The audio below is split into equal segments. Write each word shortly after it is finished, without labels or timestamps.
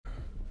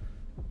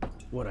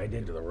what I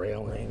did to the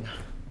railing,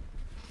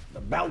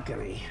 the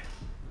balcony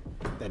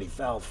that he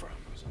fell from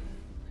was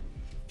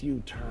a few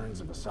turns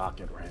of a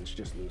socket wrench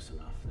just loose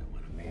enough that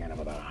when a man of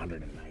about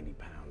 190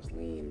 pounds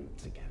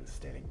leans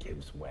against it, it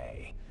gives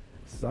way.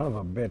 Son of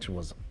a bitch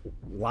was a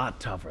lot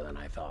tougher than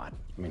I thought.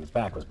 I mean, his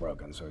back was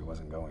broken, so he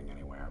wasn't going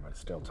anywhere, but it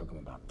still took him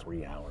about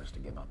 3 hours to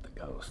give up the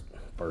ghost. The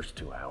first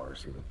 2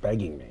 hours, he was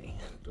begging me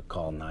to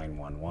call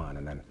 911,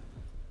 and then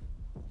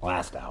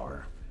last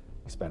hour,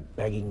 he spent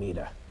begging me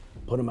to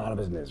put him out of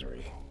his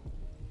misery.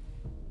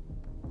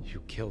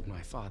 You killed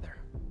my father.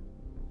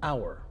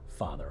 Our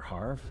father,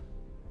 Harv.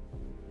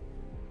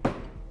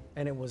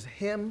 And it was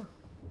him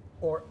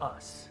or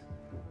us.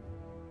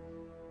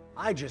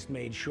 I just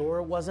made sure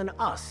it wasn't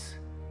us.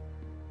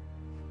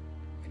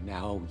 And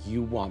now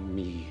you want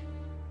me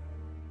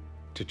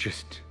to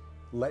just...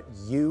 Let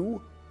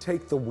you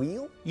take the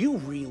wheel? You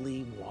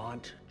really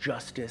want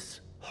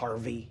justice,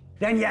 Harvey?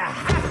 Then you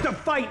have to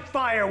fight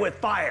fire with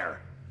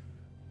fire!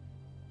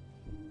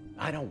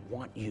 I don't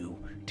want you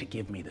to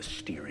give me the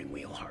steering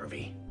wheel,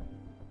 Harvey.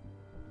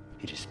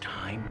 It is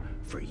time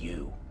for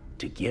you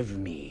to give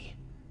me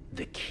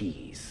the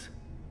keys.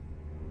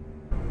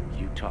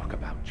 You talk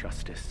about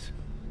justice.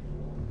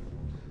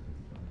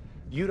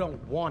 You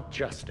don't want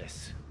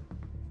justice.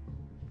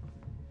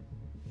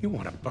 You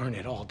want to burn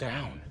it all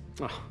down.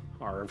 Oh,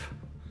 Harv.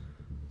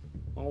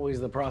 Always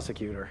the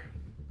prosecutor.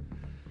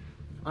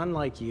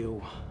 Unlike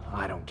you,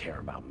 I don't care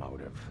about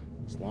motive.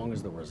 As long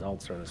as the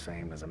results are the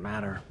same, doesn't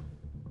matter.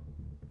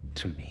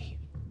 To me,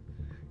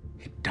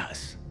 it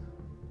does.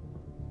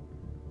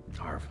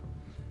 Harv,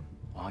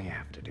 all you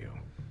have to do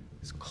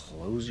is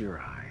close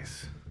your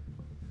eyes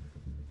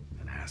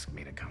and ask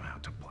me to come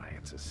out to play.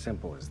 It's as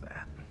simple as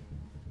that.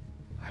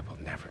 I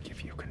will never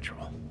give you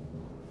control.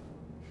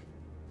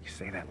 You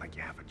say that like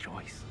you have a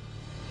choice.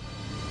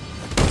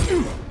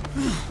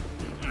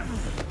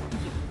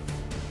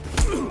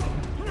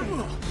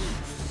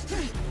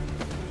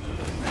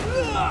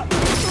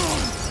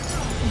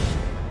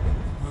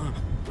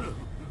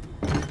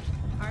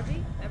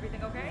 Harvey,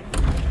 everything okay?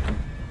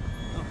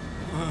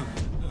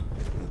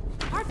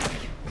 Harvey!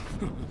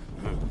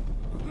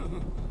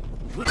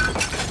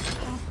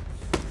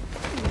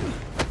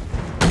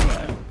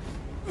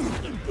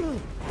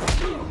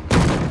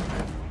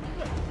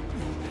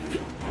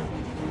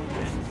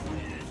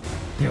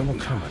 There will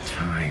come a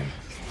time,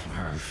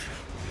 Harv,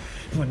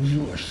 when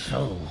you are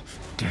so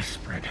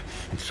desperate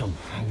and so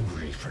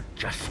hungry for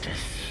justice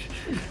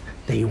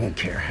that you won't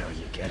care how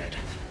you get it,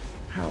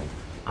 how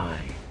I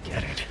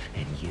get it,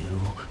 and you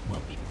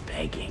will be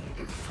begging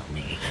for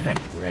me and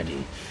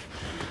ready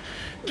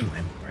to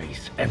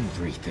embrace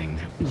everything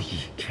that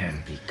we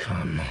can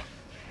become.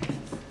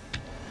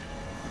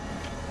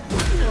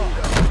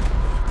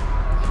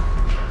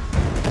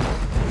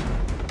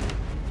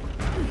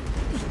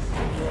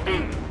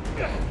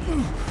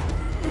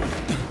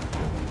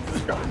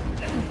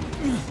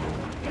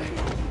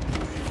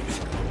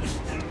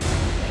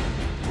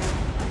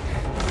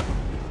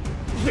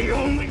 The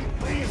only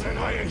reason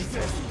I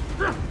exist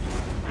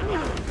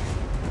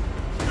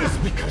is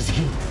because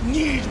you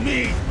need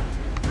me.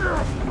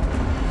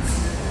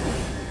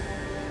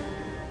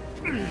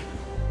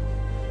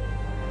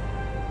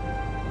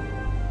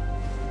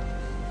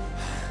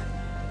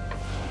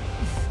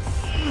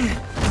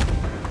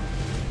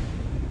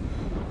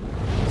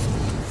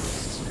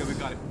 Okay, we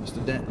got it.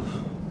 Mr. Dent,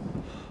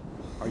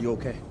 are you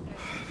okay?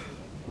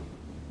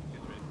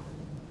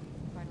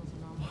 Vitals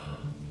are normal.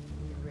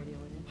 You can radio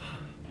it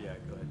in. Yeah,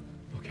 go ahead.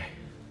 Okay.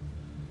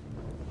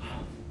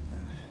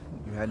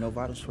 You had no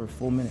vitals for a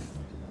full minute.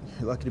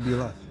 You're lucky to be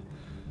alive.